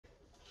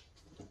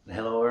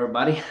Hello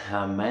everybody,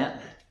 I'm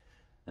Matt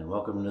and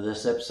welcome to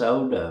this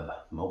episode of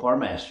Mopar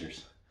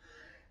Masters.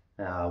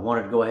 Now I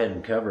wanted to go ahead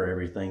and cover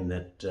everything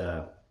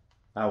that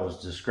I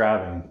was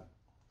describing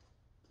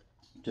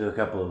to a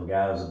couple of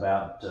guys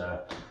about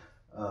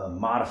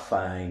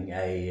modifying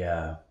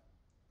a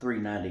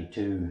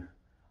 392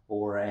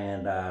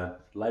 and I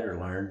later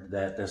learned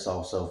that this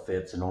also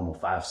fits a normal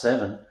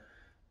 5.7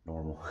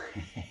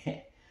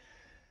 the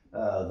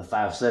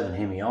 5.7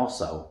 Hemi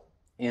also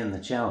in the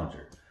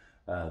Challenger.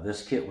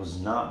 This kit was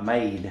not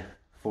made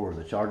for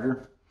the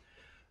Charger,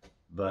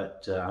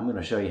 but I'm going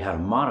to show you how to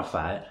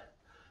modify it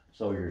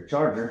so your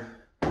Charger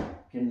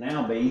can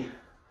now be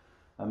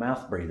a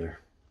mouth breather.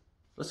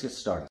 Let's get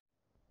started.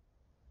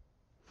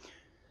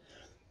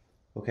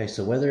 Okay,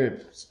 so whether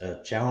it's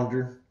a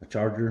Challenger, a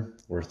Charger,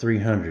 or a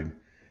 300,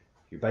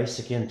 your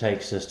basic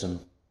intake system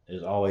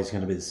is always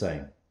going to be the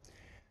same.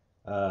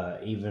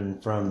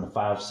 Even from the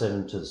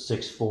 5.7 to the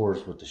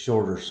 6.4s with the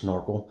shorter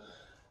snorkel,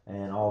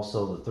 and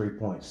also the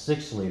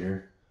 3.6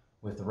 liter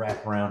with the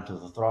wraparound to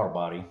the throttle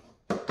body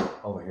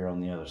over here on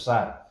the other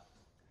side.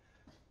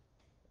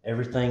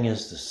 Everything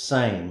is the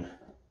same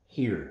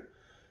here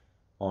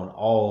on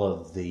all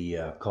of the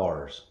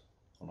cars,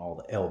 on all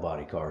the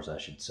L-body cars I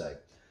should say.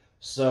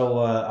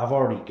 So I've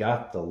already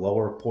got the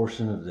lower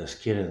portion of this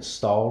kit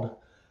installed,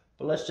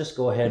 but let's just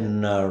go ahead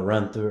and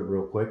run through it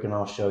real quick, and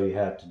I'll show you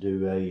how to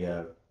do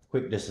a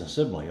quick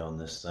disassembly on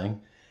this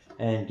thing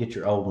and get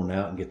your old one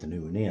out and get the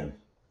new one in.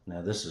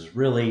 Now this is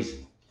real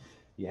easy.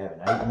 You have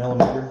an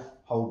 8mm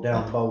hold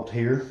down bolt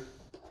here,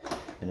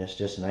 and it's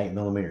just an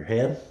 8mm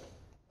head.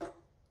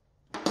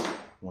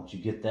 Once you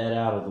get that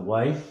out of the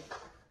way,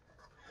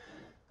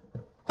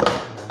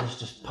 this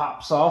just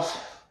pops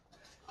off.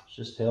 It's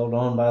just held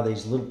on by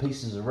these little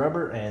pieces of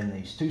rubber and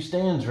these two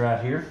stands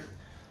right here.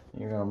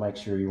 You're going to make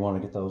sure you want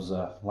to get those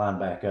lined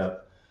back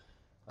up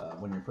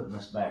when you're putting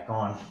this back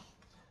on.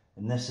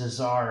 And this is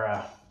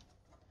our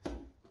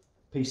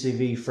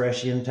PCV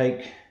fresh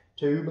intake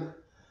tube.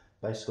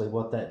 Basically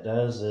what that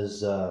does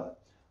is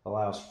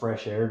allows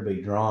fresh air to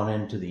be drawn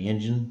into the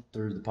engine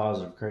through the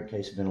positive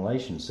crankcase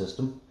ventilation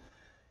system,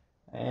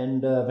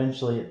 and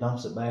eventually it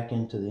dumps it back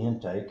into the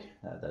intake.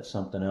 That's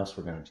something else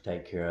we're going to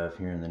take care of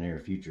here in the near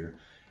future,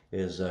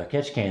 is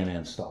catch can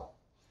install.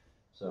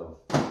 So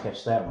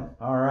catch that one.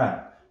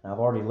 Alright, now I've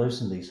already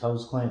loosened these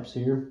hose clamps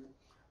here.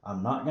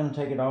 I'm not going to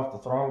take it off the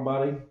throttle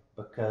body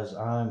because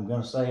I'm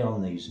going to say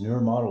on these newer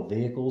model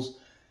vehicles,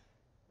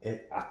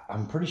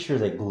 I'm pretty sure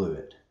they glue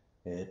it.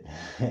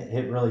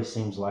 It really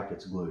seems like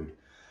it's glued.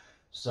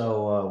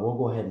 So we'll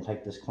go ahead and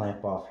take this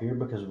clamp off here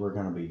because we're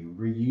going to be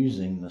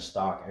reusing the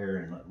stock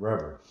air inlet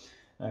rubber.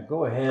 Now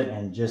go ahead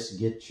and just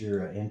get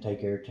your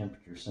intake air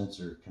temperature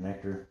sensor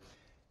connector.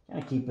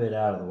 Kind of keep it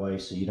out of the way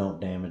so you don't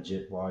damage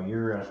it while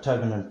you're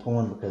tugging and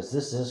pulling, because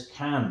this is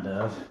kind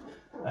of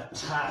a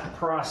tight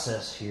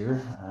process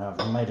here.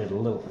 I've made it a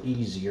little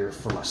easier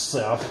for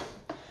myself.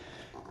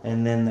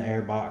 And then the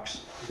air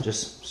box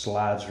just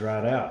slides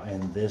right out,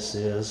 and this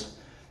is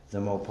the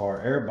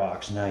Mopar air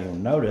box. Now you'll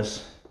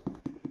notice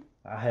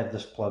I have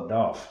this plugged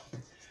off,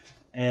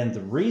 and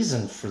the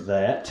reason for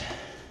that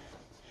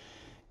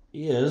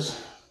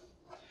is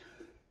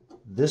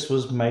this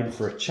was made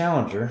for a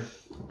Challenger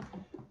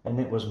and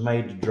it was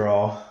made to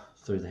draw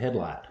through the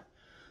headlight.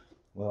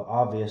 Well,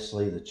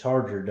 obviously the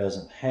Charger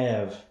doesn't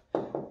have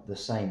the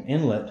same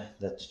inlet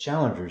that the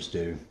Challengers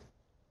do.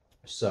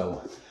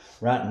 So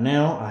right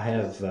now I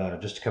have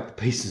just a couple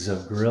pieces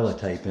of Gorilla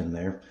Tape in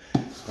there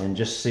and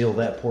just seal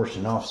that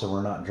portion off so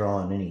we're not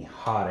drawing any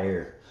hot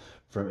air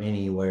from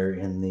anywhere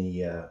in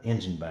the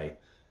engine bay.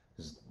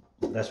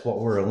 That's what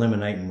we're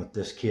eliminating with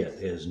this kit,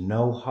 is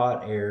no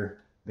hot air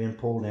being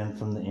pulled in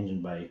from the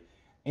engine bay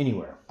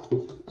anywhere.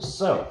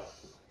 So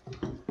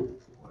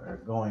we're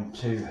going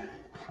to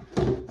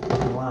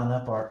line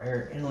up our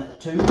air inlet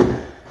tube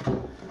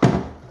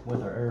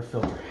with our air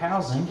filter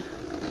housing.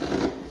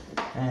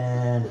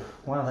 And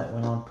wow, that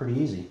went on pretty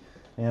easy.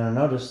 And I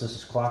noticed this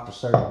is clocked a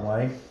certain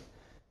way.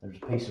 There's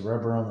a piece of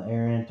rubber on the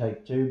air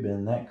intake tube,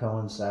 and that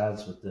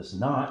coincides with this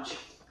notch.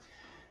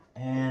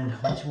 And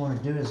what you want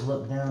to do is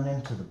look down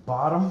into the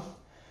bottom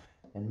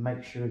and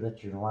make sure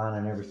that you're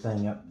lining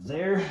everything up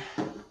there.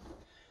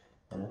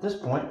 And at this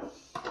point,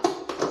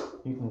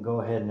 you can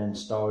go ahead and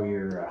install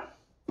your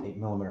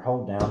 8mm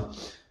hold down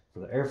for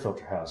the air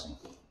filter housing.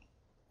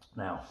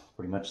 Now,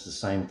 pretty much the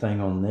same thing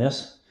on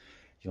this.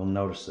 You'll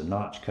notice the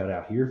notch cut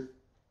out here,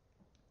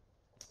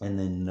 and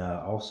then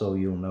also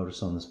you'll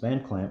notice on this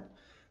band clamp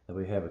that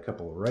we have a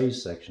couple of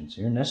raised sections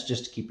here, and that's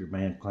just to keep your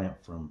band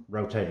clamp from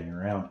rotating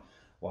around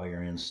while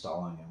you're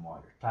installing and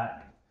while you're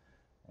tightening.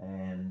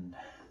 And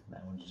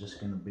that one's just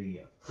going to be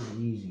a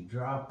pretty easy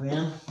drop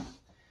in.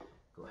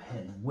 Go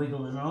ahead and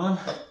wiggle it on,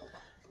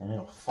 and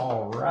it'll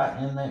fall right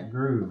in that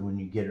groove when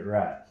you get it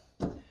right.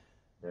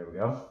 There we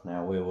go.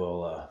 Now we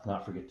will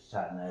not forget to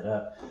tighten that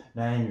up.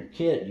 Now in your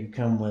kit you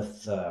come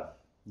with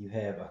you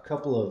have a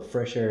couple of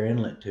fresh air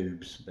inlet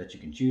tubes that you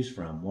can choose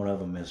from. One of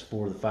them is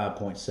for the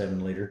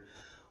 5.7 liter,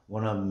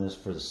 one of them is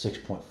for the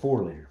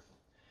 6.4 liter.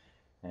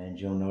 And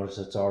you'll notice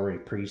it's already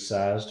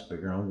pre-sized,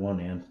 bigger on one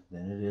end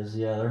than it is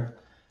the other.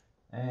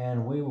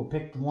 And we will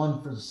pick the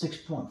one for the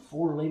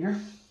 6.4 liter,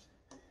 and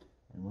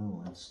we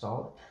will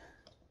install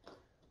it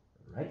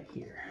right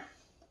here.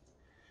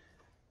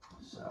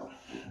 So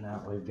now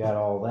that we've got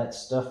all that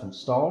stuff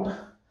installed,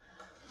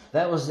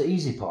 that was the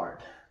easy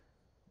part.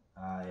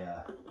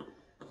 I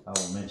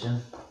will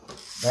mention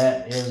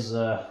that is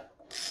the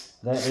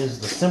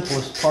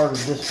simplest part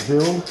of this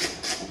build,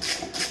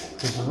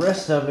 because the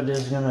rest of it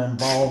is going to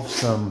involve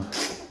some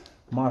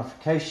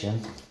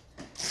modification.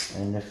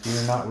 And if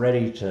you're not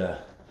ready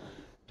to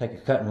take a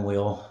cutting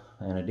wheel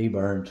and a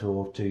deburring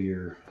tool to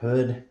your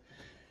hood,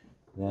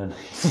 then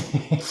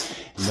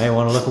you may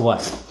want to look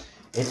away.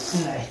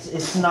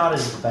 It's not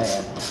as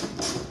bad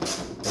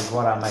as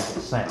what I make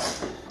it sound,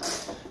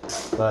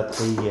 but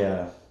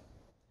the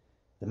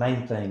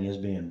main thing is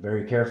being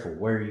very careful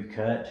where you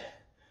cut.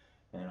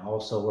 And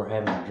also we're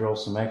having to drill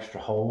some extra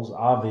holes.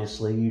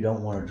 Obviously you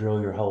don't want to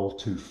drill your hole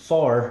too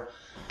far,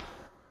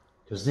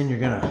 because then you're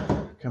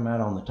gonna come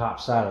out on the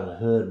top side of the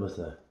hood with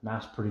a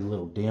nice pretty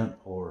little dent,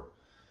 or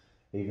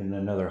even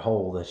another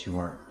hole that you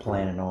weren't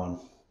planning on.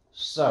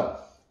 So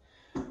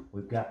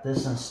we've got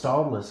this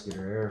installed. Let's get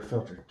our air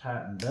filter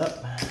tightened up.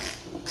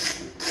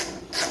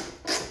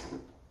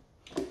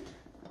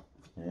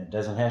 And it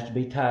doesn't have to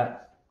be tight,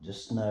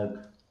 just snug.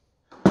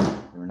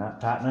 We're not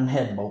tightening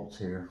head bolts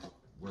here.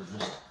 We're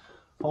just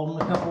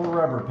holding a couple of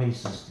rubber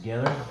pieces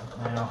together.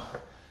 Now,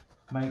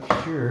 make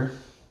sure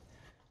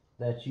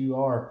that you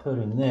are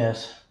putting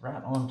this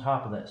right on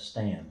top of that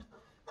stand.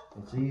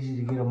 It's easy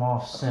to get them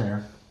off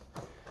center,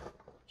 but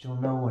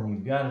you'll know when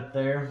you've got it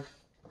there,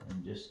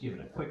 and just give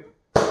it a quick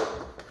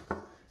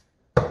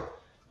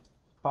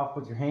pop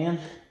with your hand,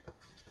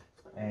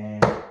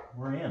 and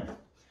we're in.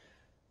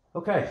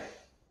 Okay,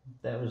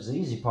 that was the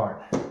easy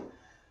part.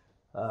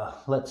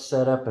 Let's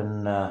set up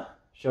and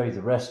show you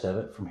the rest of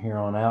it from here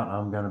on out.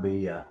 I'm going to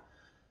be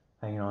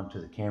hanging on to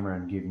the camera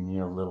and giving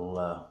you a little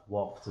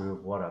walkthrough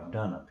of what I've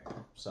done up here.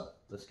 So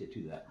let's get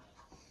to that.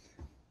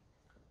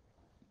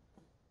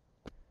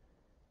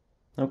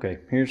 Okay,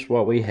 here's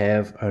what we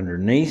have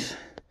underneath.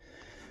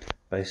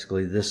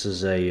 Basically, this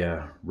is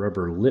a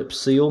rubber lip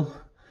seal,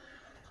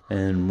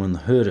 and when the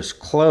hood is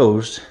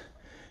closed,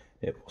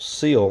 it will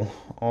seal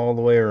all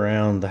the way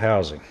around the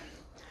housing,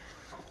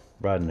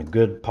 providing a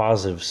good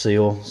positive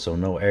seal so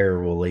no air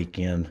will leak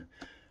in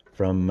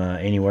from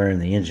anywhere in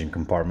the engine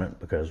compartment,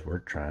 because we're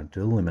trying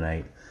to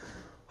eliminate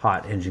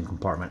hot engine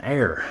compartment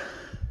air.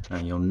 Now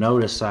you'll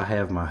notice I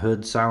have my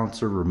hood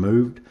silencer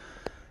removed.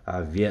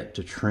 I've yet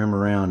to trim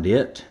around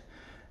it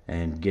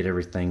and get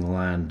everything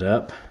lined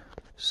up.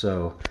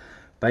 So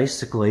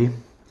basically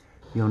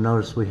you'll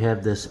notice we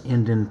have this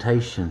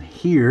indentation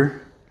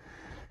here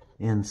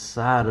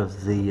inside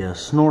of the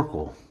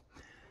snorkel.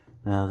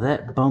 Now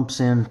that bumps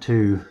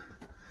into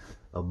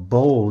a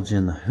bulge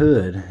in the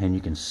hood, and you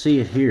can see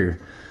it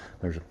here.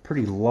 There's a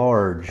pretty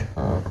large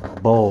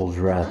bulge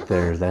right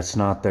there. That's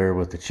not there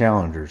with the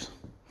Challengers.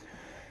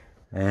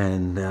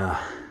 And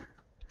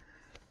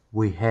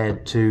we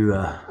had to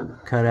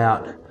cut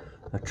out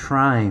a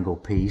triangle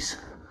piece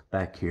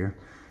back here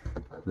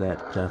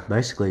that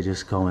basically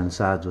just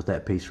coincides with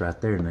that piece right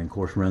there, and then of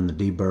course run the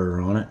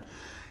deburrer on it.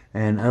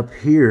 And up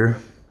here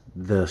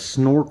the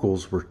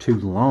snorkels were too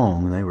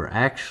long. They were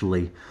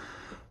actually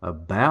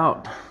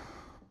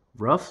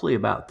roughly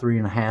about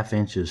 3.5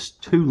 inches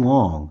too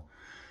long.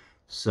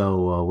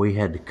 So we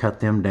had to cut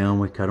them down.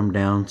 We cut them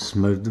down,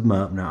 smoothed them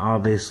up. Now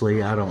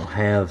obviously I don't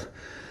have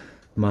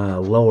my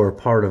lower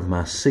part of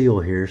my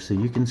seal here, so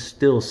you can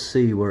still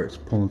see where it's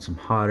pulling some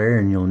hot air,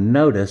 and you'll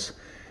notice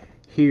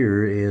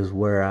here is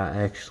where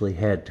I actually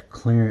had to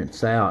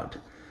clearance out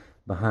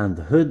behind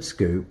the hood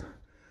scoop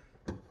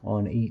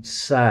on each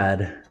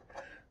side,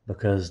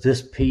 because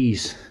this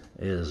piece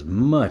is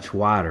much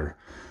wider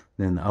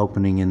than the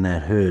opening in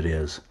that hood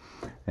is.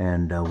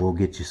 And we'll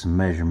get you some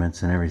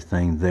measurements and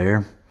everything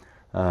there.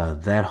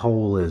 That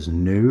hole is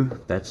new.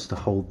 That's to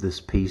hold this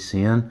piece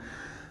in.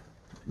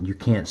 You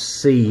can't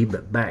see,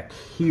 but back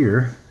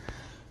here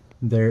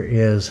there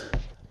is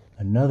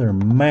another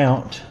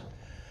mount,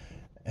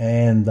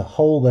 and the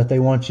hole that they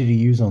want you to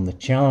use on the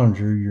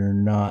Challenger, you're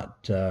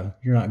not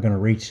going to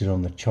reach it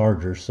on the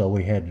Charger, so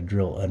we had to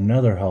drill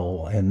another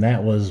hole. And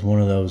that was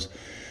one of those,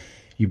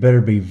 you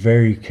better be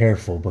very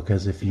careful,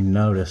 because if you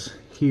notice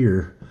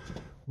here,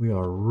 we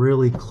are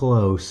really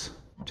close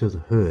to the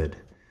hood.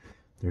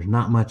 There's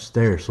not much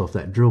there, so if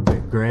that drill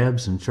bit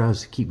grabs and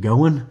tries to keep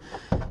going,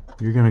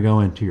 you're going to go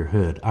into your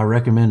hood. I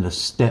recommend a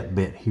step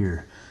bit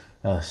here.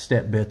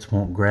 Step bits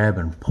won't grab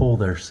and pull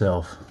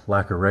theirself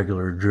like a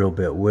regular drill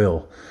bit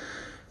will.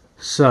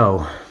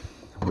 So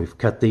we've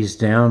cut these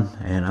down,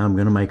 and I'm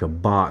going to make a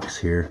box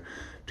here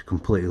to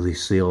completely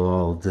seal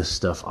all of this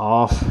stuff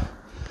off.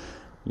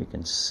 You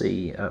can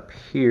see up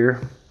here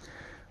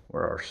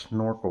where our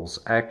snorkels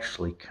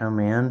actually come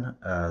in.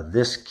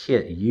 This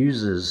kit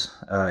uses,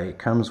 it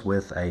comes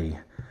with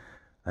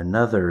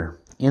another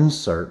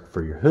insert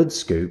for your hood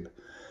scoop,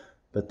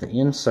 but the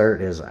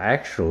insert is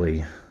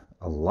actually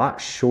a lot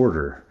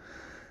shorter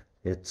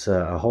it's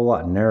a whole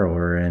lot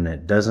narrower, and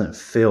it doesn't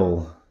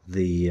fill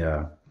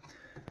the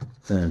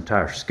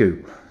entire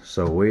scoop.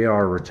 So we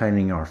are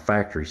retaining our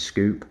factory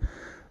scoop,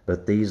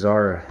 but these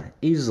are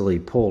easily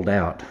pulled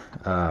out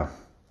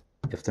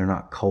if they're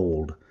not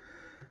cold.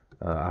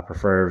 I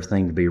prefer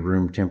everything to be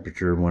room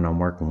temperature when I'm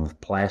working with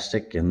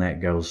plastic, and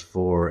that goes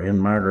for in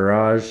my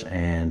garage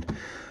and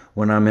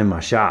when I'm in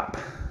my shop,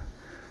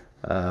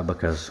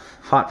 because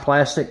hot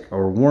plastic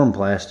or warm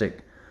plastic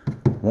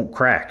won't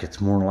crack.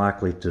 It's more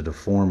likely to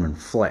deform and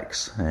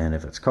flex, and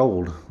if it's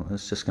cold,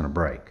 it's just going to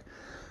break.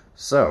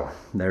 So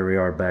there we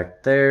are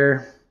back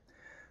there.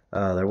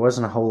 There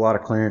wasn't a whole lot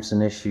of clearance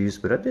and issues,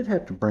 but I did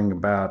have to bring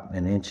about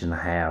 1.5 inches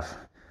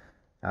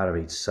out of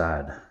each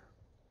side.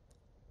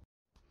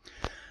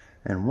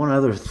 And one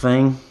other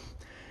thing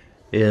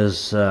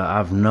is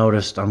I've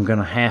noticed I'm going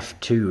to have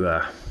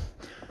to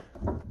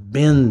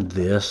bend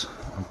this.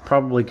 I'm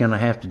probably going to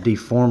have to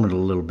deform it a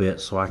little bit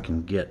so I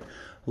can get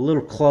a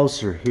little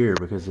closer here,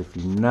 because if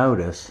you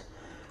notice,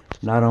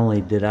 not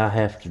only did I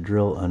have to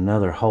drill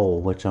another hole,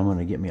 which I'm going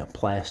to get me a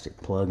plastic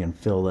plug and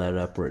fill that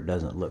up where it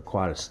doesn't look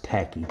quite as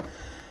tacky,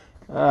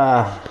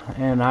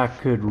 and I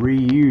could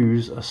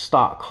reuse a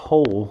stock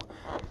hole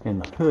in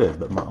the hood,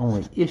 but my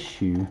only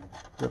issue,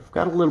 I've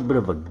got a little bit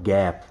of a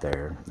gap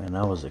there, and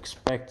I was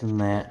expecting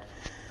that.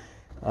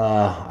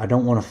 I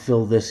don't want to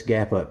fill this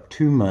gap up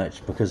too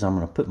much because I'm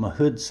going to put my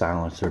hood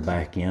silencer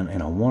back in,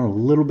 and I want a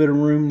little bit of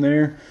room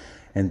there,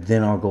 and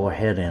then I'll go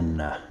ahead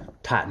and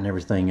tighten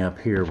everything up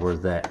here where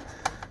that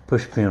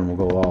push pin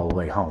will go all the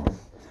way home,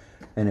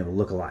 and it will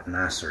look a lot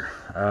nicer.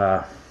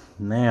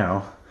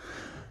 Now,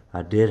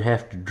 I did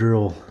have to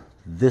drill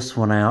this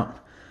one out.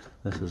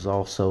 This is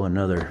also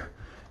another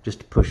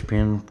just a push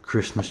pin,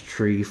 Christmas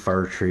tree,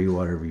 fir tree,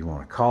 whatever you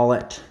want to call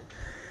it.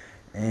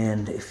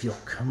 And if you'll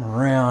come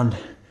around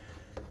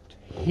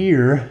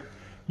here,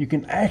 you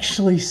can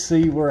actually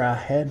see where I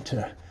had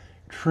to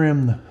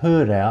trim the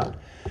hood out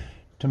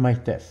to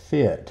make that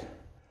fit.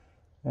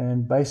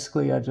 And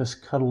basically I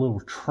just cut a little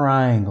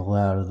triangle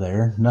out of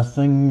there.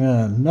 Nothing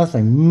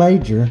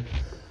major,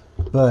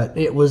 but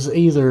it was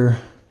either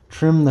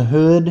trim the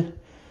hood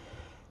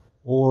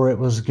or it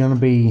was going to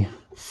be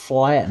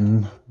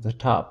flatten the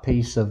top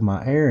piece of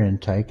my air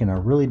intake, and I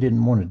really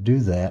didn't want to do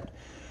that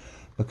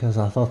because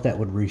I thought that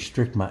would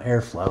restrict my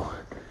airflow,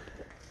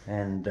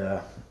 and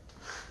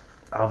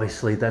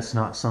obviously that's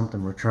not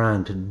something we're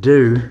trying to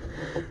do.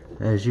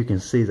 As you can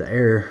see, the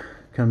air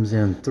comes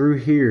in through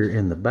here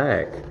in the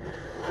back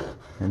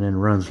and then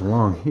runs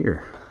along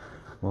here.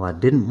 Well, I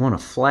didn't want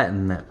to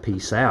flatten that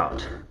piece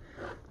out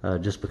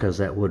just because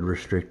that would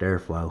restrict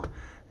airflow,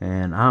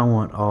 and I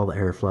want all the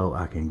airflow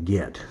I can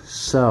get.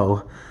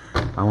 So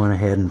I went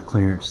ahead and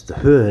clearanced the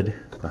hood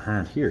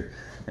behind here,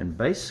 and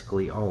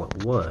basically all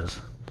it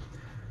was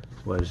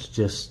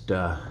just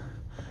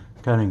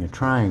cutting a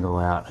triangle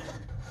out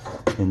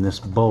in this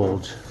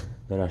bulge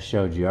that I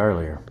showed you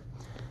earlier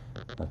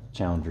that the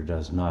Challenger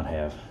does not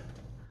have.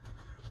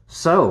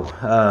 So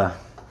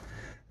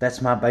that's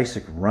my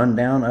basic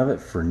rundown of it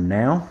for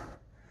now.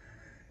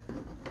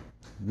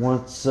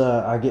 Once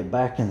I get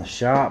back in the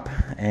shop,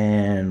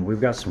 and we've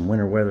got some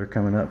winter weather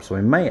coming up, so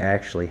we may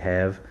actually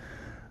have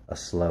a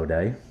slow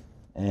day,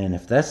 and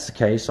if that's the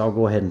case, I'll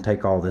go ahead and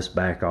take all this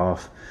back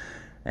off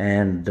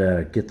and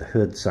get the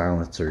hood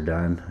silencer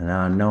done. And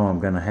I know I'm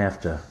going to have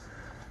to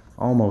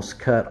almost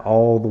cut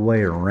all the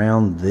way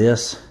around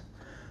this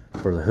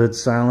for the hood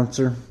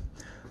silencer,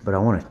 but I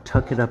want to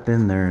tuck it up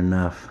in there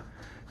enough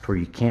where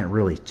you can't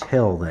really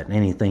tell that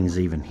anything's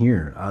even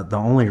here. The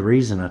only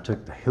reason I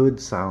took the hood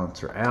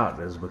silencer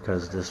out is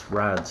because this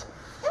rides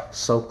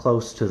so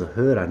close to the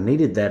hood. I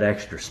needed that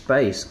extra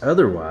space.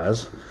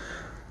 Otherwise,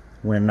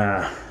 when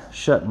I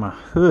shut my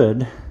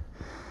hood,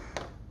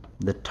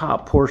 the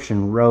top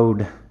portion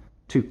rode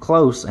too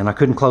close and I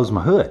couldn't close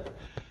my hood.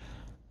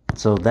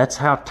 So that's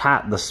how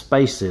tight the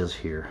space is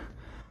here.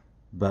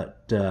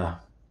 But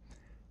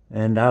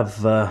and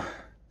I've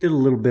did a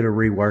little bit of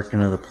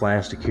reworking of the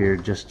plastic here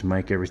just to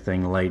make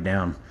everything lay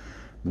down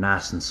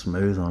nice and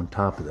smooth on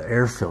top of the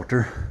air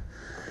filter.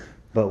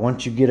 But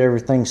once you get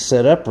everything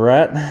set up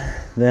right,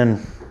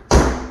 then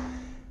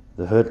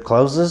the hood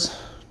closes.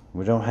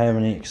 We don't have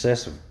any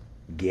excessive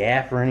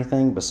gap or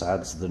anything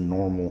besides the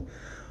normal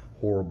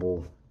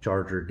horrible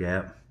Charger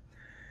gap,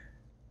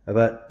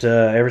 but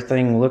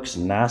everything looks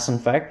nice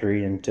and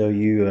factory until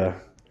you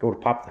go to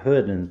pop the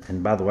hood.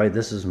 And by the way,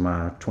 this is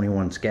my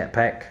 21 Scat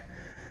Pack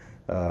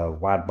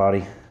wide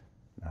body.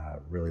 I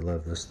really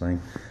love this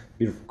thing.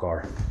 Beautiful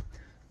car.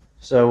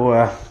 So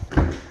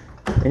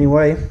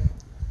anyway,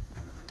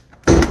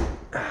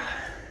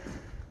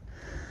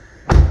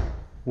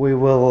 we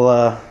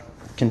will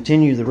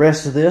continue the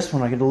rest of this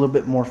when I get a little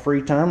bit more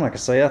free time. Like I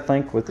say, I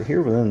think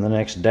within the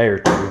next day or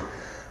two,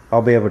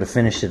 I'll be able to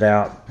finish it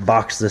out,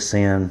 box this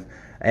in,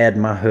 add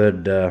my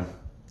hood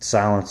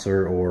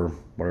silencer or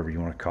whatever you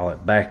want to call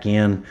it back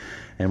in,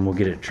 and we'll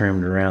get it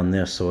trimmed around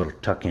this so it'll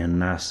tuck in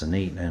nice and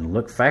neat and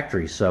look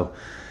factory. So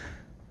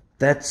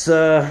that's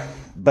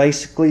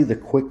basically the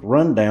quick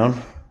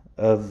rundown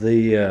of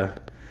the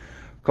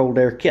cold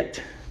air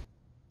kit.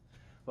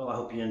 Well, I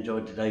hope you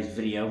enjoyed today's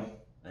video,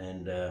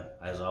 and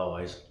as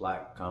always,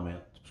 like, comment,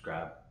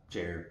 subscribe,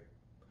 share,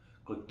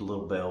 click the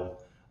little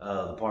bell.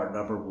 The part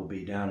number will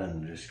be down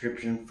in the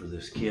description for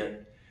this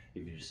kit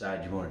if you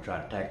decide you want to try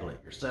to tackle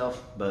it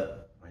yourself.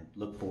 But I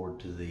look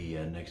forward to the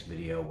next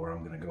video where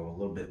I'm going to go a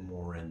little bit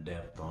more in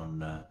depth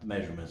on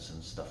measurements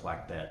and stuff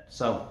like that.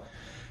 So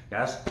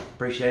guys,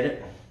 appreciate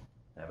it.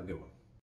 Have a good one.